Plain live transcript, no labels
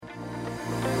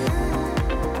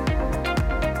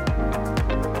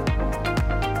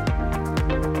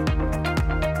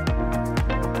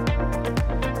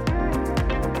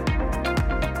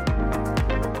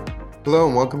Hello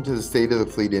and welcome to the State of the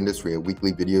Fleet Industry, a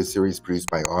weekly video series produced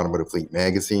by Automotive Fleet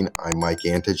Magazine. I'm Mike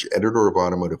Antich, editor of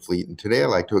Automotive Fleet, and today I'd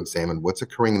like to examine what's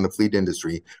occurring in the fleet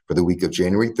industry for the week of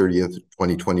January 30th,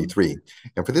 2023.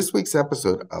 And for this week's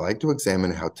episode, I'd like to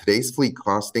examine how today's fleet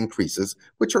cost increases,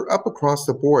 which are up across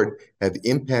the board, have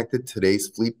impacted today's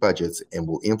fleet budgets and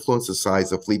will influence the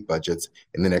size of fleet budgets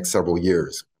in the next several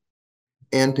years.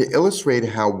 And to illustrate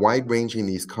how wide-ranging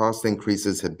these cost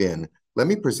increases have been, let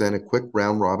me present a quick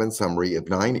round-robin summary of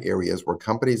 9 areas where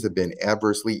companies have been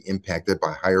adversely impacted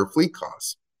by higher fleet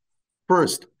costs.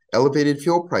 First, elevated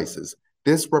fuel prices.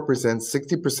 This represents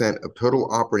 60% of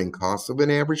total operating costs of an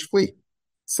average fleet.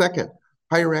 Second,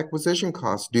 higher acquisition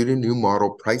costs due to new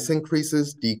model price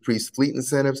increases, decreased fleet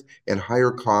incentives, and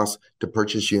higher costs to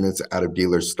purchase units out of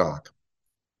dealer stock.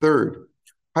 Third,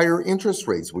 higher interest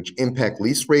rates, which impact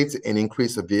lease rates and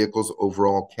increase a vehicle's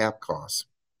overall cap costs.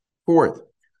 Fourth,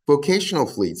 vocational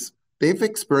fleets. They've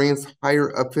experienced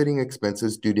higher upfitting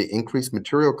expenses due to increased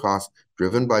material costs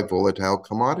driven by volatile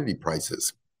commodity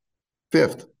prices.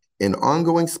 Fifth, an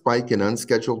ongoing spike in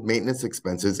unscheduled maintenance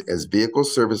expenses as vehicle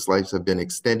service lives have been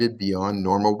extended beyond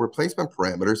normal replacement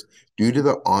parameters due to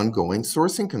the ongoing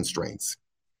sourcing constraints.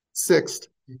 Sixth,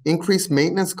 increased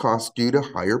maintenance costs due to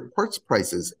higher parts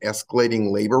prices,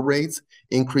 escalating labor rates,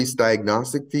 increased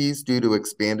diagnostic fees due to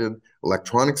expanded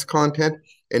electronics content,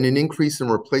 and an increase in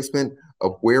replacement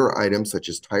of wear items such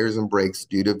as tires and brakes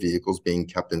due to vehicles being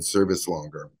kept in service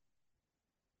longer.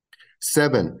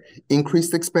 7,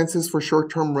 increased expenses for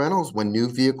short-term rentals when new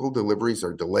vehicle deliveries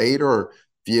are delayed or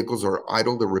vehicles are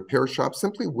idled at repair shops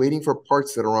simply waiting for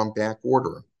parts that are on back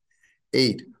order.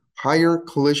 8, higher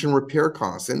collision repair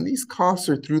costs, and these costs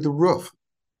are through the roof.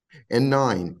 And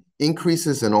 9,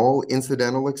 increases in all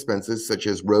incidental expenses such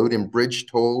as road and bridge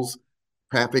tolls,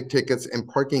 traffic tickets, and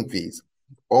parking fees.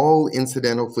 All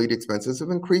incidental fleet expenses have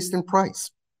increased in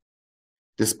price.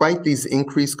 Despite these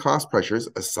increased cost pressures,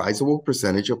 a sizable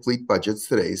percentage of fleet budgets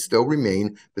today still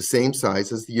remain the same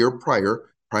size as the year prior,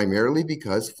 primarily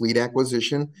because fleet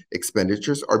acquisition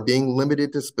expenditures are being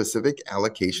limited to specific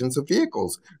allocations of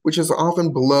vehicles, which is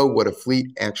often below what a fleet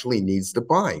actually needs to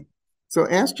buy. So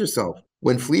ask yourself,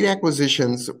 when fleet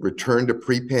acquisitions return to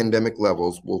pre-pandemic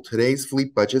levels, will today's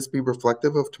fleet budgets be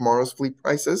reflective of tomorrow's fleet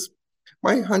prices?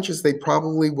 My hunch is they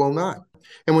probably will not.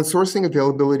 And when sourcing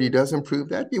availability does improve,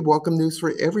 that'd be welcome news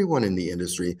for everyone in the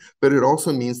industry. But it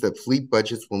also means that fleet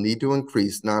budgets will need to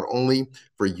increase not only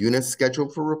for units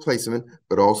scheduled for replacement,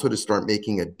 but also to start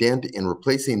making a dent in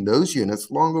replacing those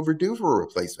units long overdue for a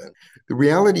replacement. The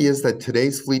reality is that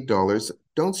today's fleet dollars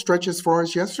don't stretch as far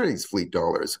as yesterday's fleet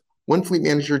dollars. One fleet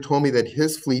manager told me that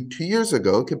his fleet 2 years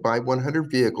ago could buy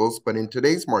 100 vehicles, but in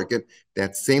today's market,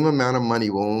 that same amount of money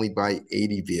will only buy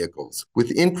 80 vehicles.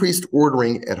 With increased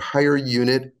ordering at higher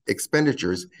unit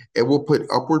expenditures, it will put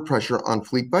upward pressure on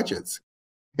fleet budgets.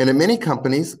 And in many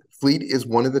companies, fleet is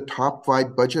one of the top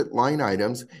 5 budget line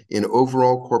items in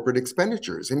overall corporate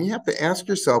expenditures. And you have to ask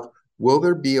yourself, will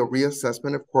there be a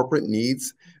reassessment of corporate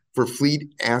needs for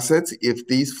fleet assets if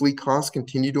these fleet costs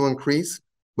continue to increase?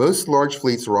 Most large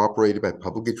fleets are operated by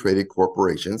publicly traded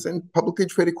corporations, and publicly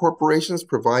traded corporations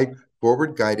provide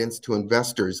forward guidance to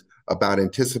investors about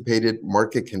anticipated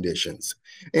market conditions.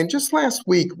 And just last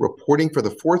week, reporting for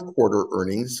the fourth quarter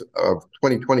earnings of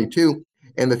 2022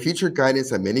 and the future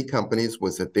guidance at many companies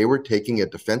was that they were taking a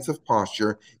defensive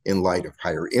posture in light of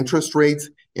higher interest rates,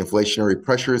 inflationary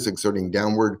pressures exerting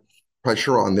downward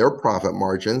pressure on their profit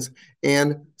margins,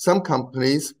 and some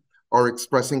companies are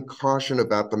expressing caution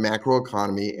about the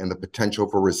macroeconomy and the potential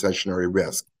for recessionary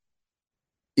risk.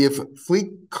 If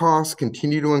fleet costs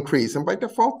continue to increase, and by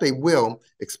default they will,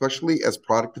 especially as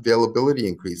product availability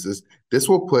increases, this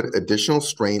will put additional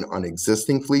strain on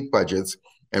existing fleet budgets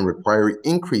and require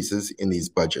increases in these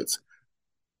budgets.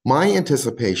 My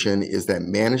anticipation is that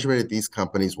management at these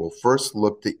companies will first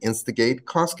look to instigate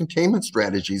cost containment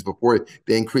strategies before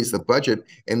they increase the budget,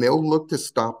 and they'll look to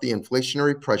stop the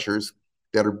inflationary pressures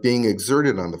that are being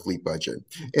exerted on the fleet budget.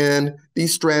 And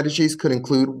these strategies could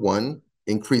include 1,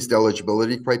 increased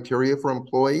eligibility criteria for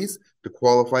employees to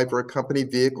qualify for a company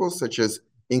vehicle, such as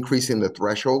increasing the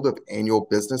threshold of annual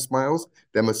business miles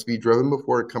that must be driven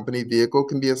before a company vehicle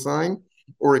can be assigned,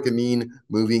 or it can mean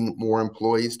moving more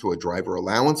employees to a driver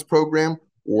allowance program,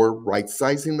 or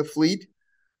right-sizing the fleet,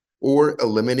 or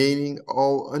eliminating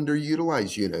all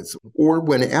underutilized units, or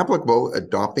when applicable,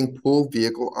 adopting pool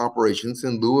vehicle operations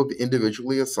in lieu of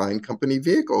individually assigned company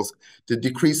vehicles to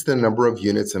decrease the number of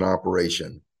units in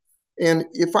operation. And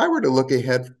if I were to look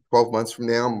ahead 12 months from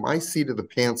now, my seat of the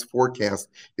pants forecast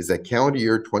is that calendar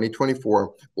year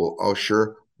 2024 will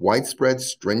usher widespread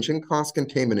stringent cost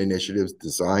containment initiatives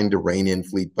designed to rein in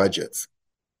fleet budgets.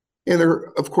 And there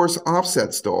are, of course,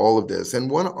 offsets to all of this. And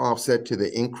one offset to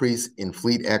the increase in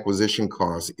fleet acquisition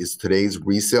costs is today's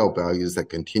resale values that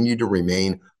continue to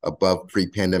remain above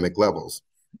pre-pandemic levels.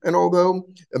 And although,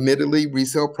 admittedly,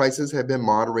 resale prices have been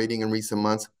moderating in recent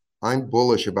months, I'm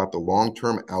bullish about the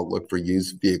long-term outlook for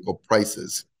used vehicle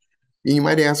prices. You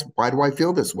might ask, why do I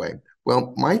feel this way?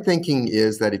 Well, my thinking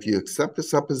is that if you accept the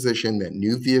supposition that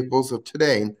new vehicles of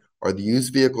today are the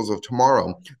used vehicles of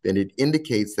tomorrow, then it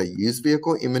indicates that used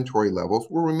vehicle inventory levels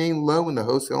will remain low in the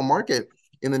wholesale market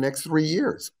in the next 3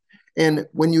 years. And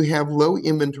when you have low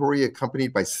inventory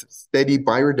accompanied by steady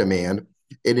buyer demand,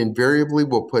 it invariably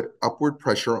will put upward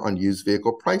pressure on used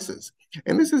vehicle prices.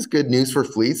 And this is good news for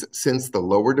fleets since the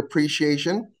lower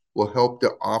depreciation will help to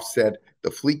offset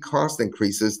the fleet cost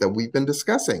increases that we've been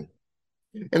discussing.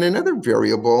 And another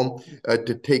variable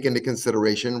to take into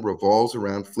consideration revolves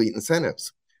around fleet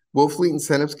incentives. Will fleet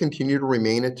incentives continue to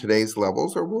remain at today's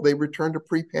levels, or will they return to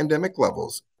pre-pandemic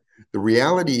levels? The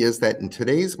reality is that in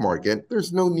today's market,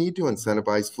 there's no need to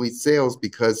incentivize fleet sales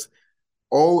because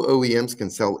all OEMs can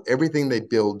sell everything they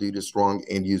build due to strong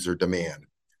end user demand.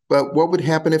 But what would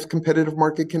happen if competitive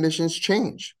market conditions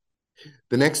change?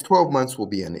 The next 12 months will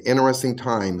be an interesting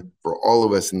time for all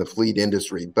of us in the fleet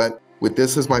industry. But with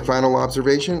this as my final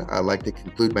observation, I'd like to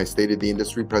conclude my State of the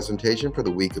Industry presentation for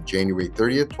the week of January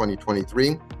 30th,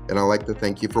 2023, and I'd like to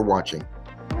thank you for watching.